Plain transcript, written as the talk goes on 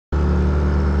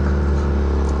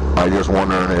I'm just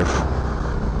wondering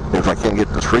if I can't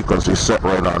get this frequency set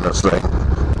right on this thing,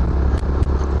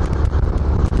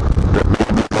 that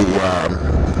maybe I'm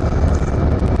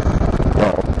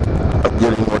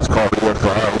getting what's called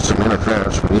EFI, some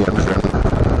interference from the engine,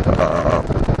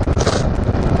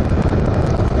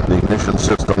 the ignition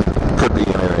system, could be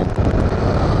anything.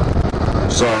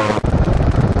 So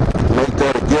make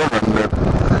that a given that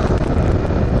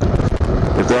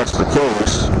if that's the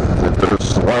case, that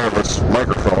this wireless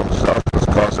microphone stuff is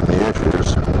causing me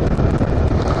issues.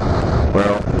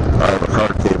 Well, I have a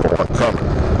card cable one coming.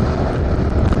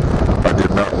 I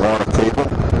did not want a cable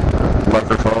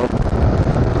microphone,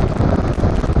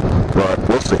 but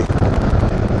we'll see.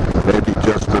 Maybe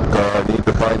just that I need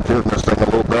to fine tune this thing a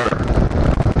little better.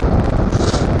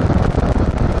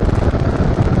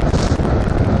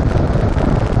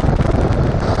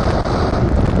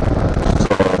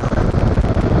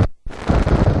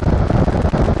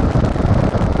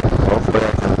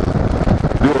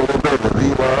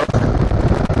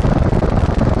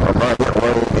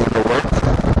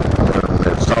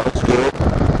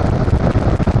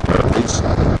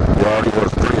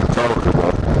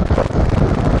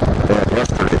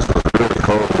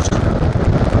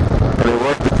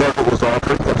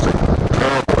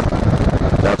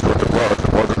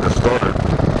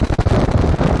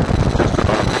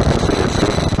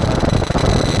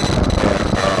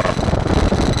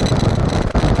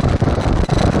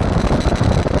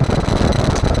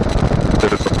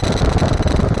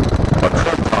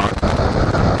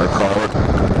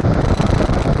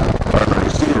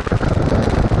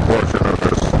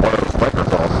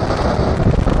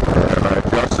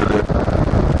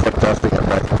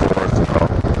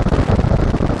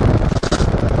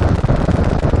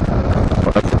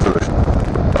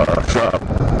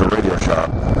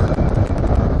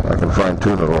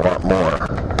 Tune it a lot more.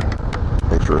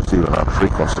 Make sure it's even on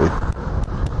frequency.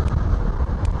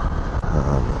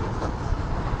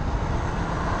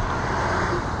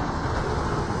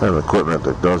 I have equipment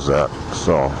that does that,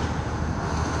 so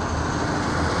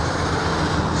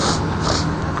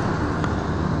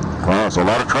wow, it's a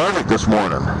lot of traffic this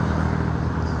morning.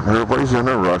 Everybody's in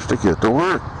a rush to get to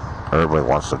work. Everybody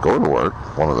wants to go to work,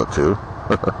 one of the two.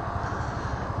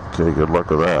 Okay, good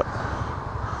luck with that.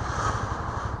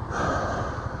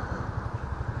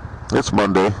 It's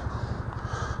Monday.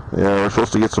 Yeah, we're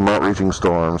supposed to get some outreaching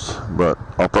storms, but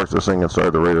I'll park this thing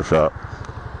inside the radio shop,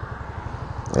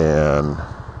 and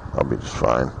I'll be just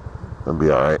fine. It'll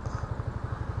be alright.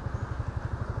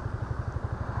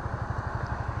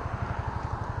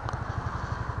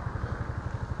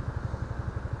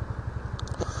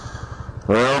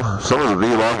 Well, some of the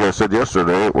vlog I said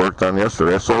yesterday, it worked on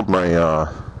yesterday. I sold my,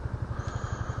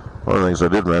 one of the things I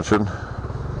did mention,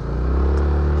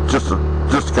 just a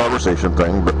conversation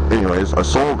thing, but anyways, I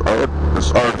had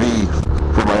this RV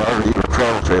for my RV or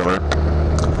travel trailer,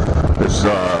 this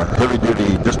heavy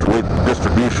duty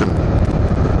distribution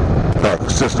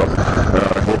system,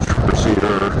 hitch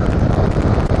receiver,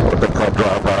 what they call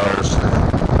drop bars,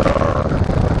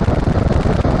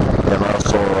 and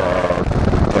also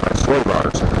sway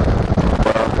bars.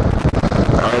 Well,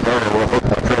 I never will hook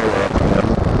my trailer up again,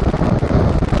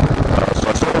 so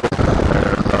I sold it,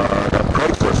 and I got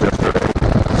Craigslist yesterday.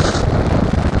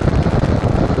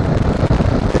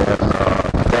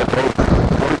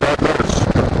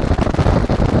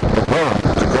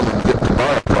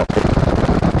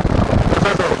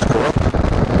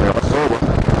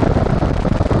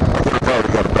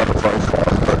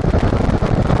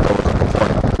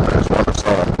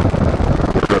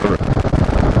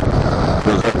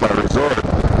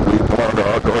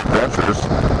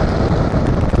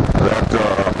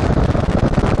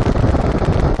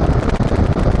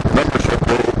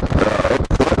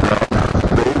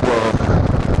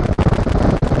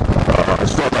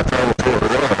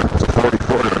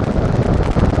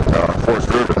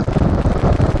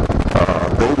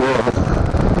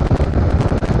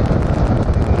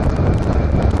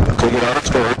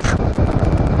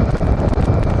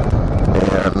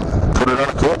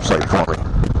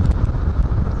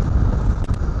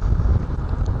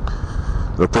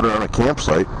 They'll put it on a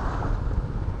campsite,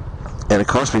 and it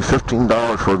cost me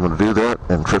 $15 for them to do that,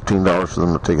 and $15 for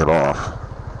them to take it off.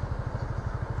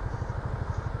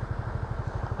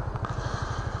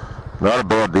 Not a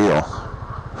bad deal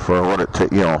for what it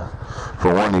takes. You know,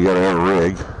 for one, you got to have a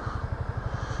rig,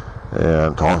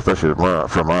 and especially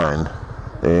for mine,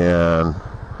 and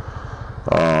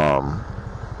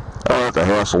I don't have to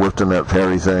hassle lifting that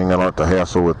heavy thing. I don't have to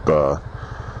hassle with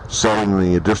selling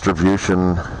the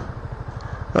distribution.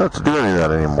 I don't have to do any of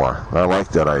that anymore. I like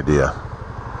that idea.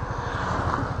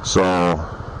 So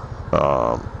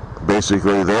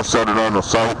basically they'll set it on the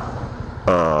site.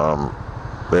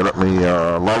 They let me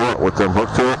level it with them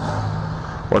hooked to it.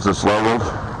 Once it's leveled,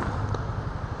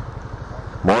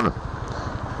 morning,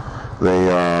 they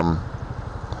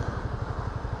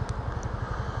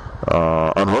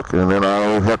unhook, and then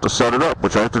I have to set it up,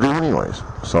 which I have to do anyways.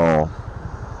 So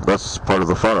that's part of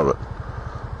the fun of it,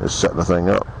 is setting the thing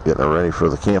up, getting it ready for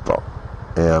the camp out.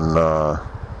 And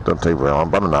doesn't take very long,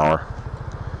 about an hour.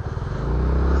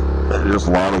 Just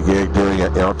a lot of gig doing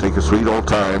it, take a sweet old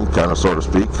time, kind of, so to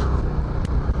speak.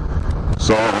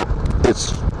 So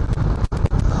it's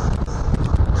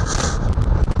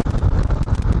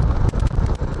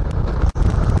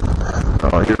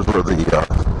here's where the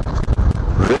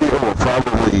video will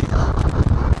probably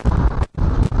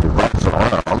be bouncing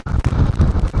around.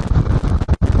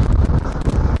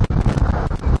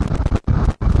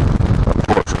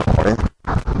 Unfortunately.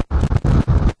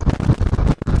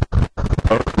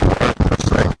 This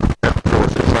thing, and of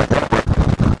course, if I help it,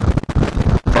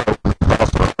 probably wouldn't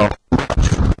bounce around much.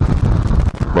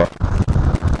 But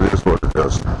it is what it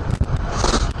is.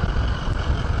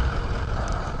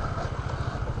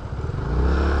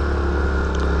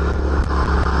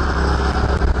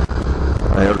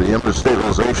 I have the image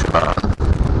stabilization on,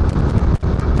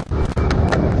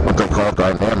 what they call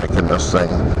dynamic in this thing.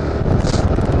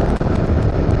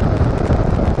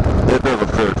 It does a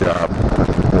fair job.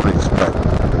 What do you expect?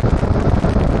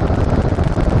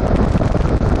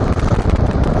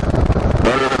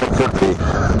 Better than it could be.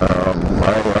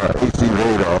 My AC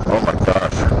Vado, oh my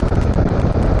gosh,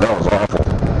 that was awful.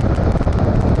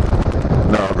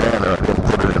 Now granted, I didn't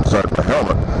put it inside my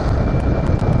helmet.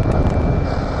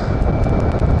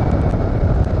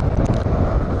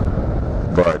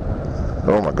 But,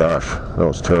 oh my gosh, that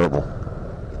was terrible.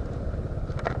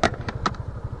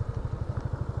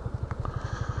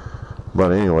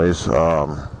 But anyways, so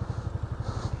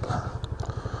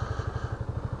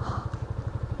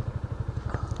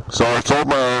I sold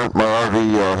my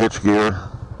RV hitch gear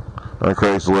on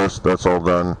Craigslist. That's all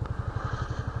done.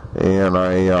 And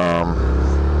I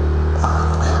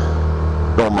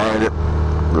don't mind it.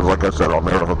 Because like I said, I'll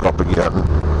never hook up again.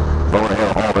 If I want to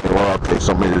have a haul anywhere, I'll pay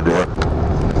somebody to do it.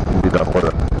 Be done with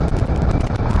it.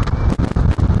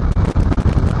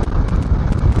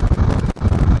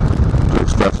 Too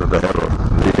expensive to have a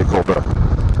vehicle to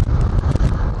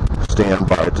stand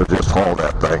by to just haul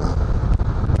that thing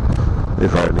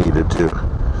if I needed to.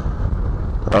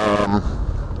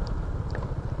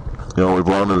 We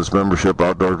belong to this membership,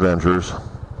 Outdoor Adventures,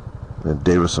 in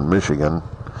Davison, Michigan.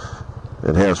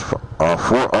 It has 4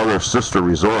 other sister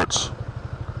resorts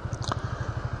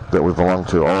that we belong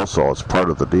to also. It's part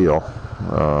of the deal.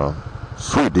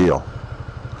 Sweet deal.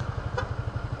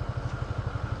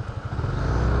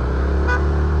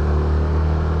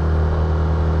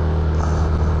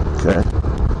 Okay.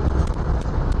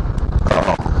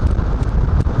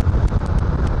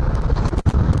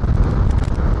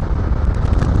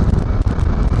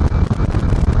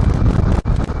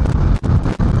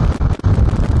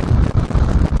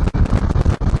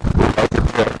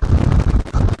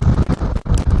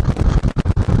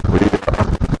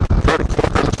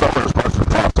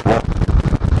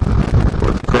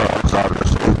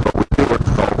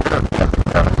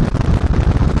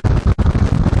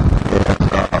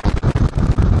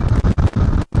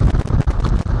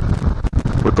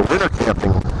 With the winter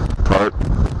camping part,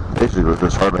 basically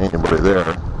there's hardly anybody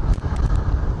there.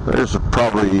 There's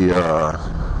probably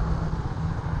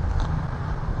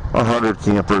 100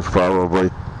 campers probably,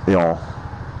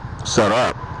 set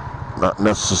up. Not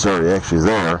necessarily actually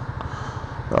there.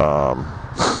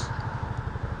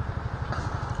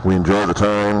 We enjoy the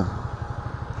time.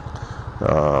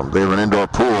 They have an indoor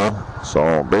pool,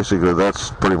 so basically that's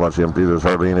pretty much empty. There's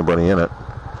hardly anybody in it.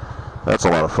 That's a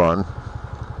lot of fun.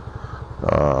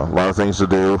 A lot of things to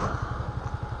do.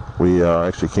 We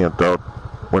actually camped out,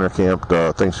 winter camped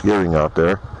Thanksgiving out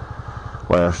there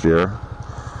last year.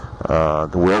 The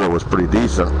weather was pretty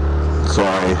decent, so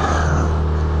I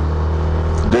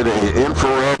did an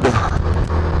infrared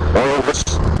oilless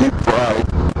deep fried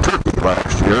turkey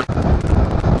last year,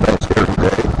 Thanksgiving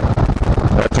Day.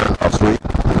 That turned out sweet.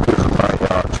 Using my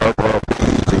charcoal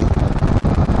easy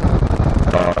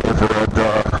infrared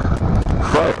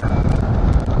fryer.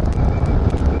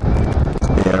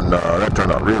 And that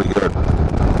turned out really good.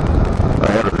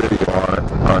 I had a video on it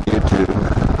on YouTube.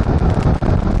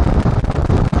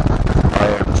 I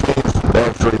have changed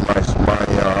actually my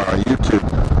YouTube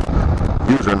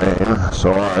username, so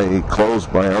I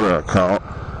closed my other account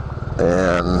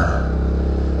and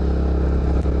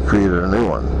created a new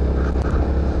one.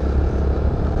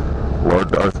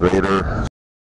 Lord Darth Vader